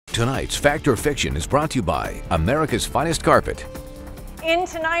Tonight's Fact or Fiction is brought to you by America's Finest Carpet. In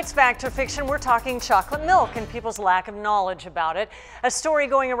tonight's Fact or Fiction, we're talking chocolate milk and people's lack of knowledge about it. A story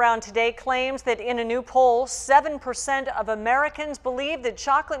going around today claims that in a new poll, 7% of Americans believe that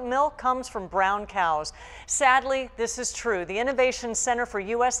chocolate milk comes from brown cows. Sadly, this is true. The Innovation Center for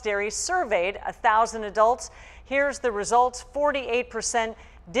U.S. Dairy surveyed 1,000 adults. Here's the results. 48%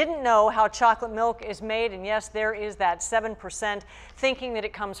 didn't know how chocolate milk is made, and yes, there is that 7% thinking that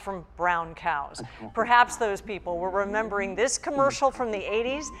it comes from brown cows. Perhaps those people were remembering this commercial from the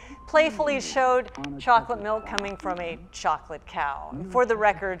 80s, playfully showed chocolate milk coming from a chocolate cow. For the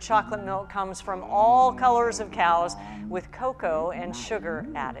record, chocolate milk comes from all colors of cows with cocoa and sugar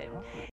added.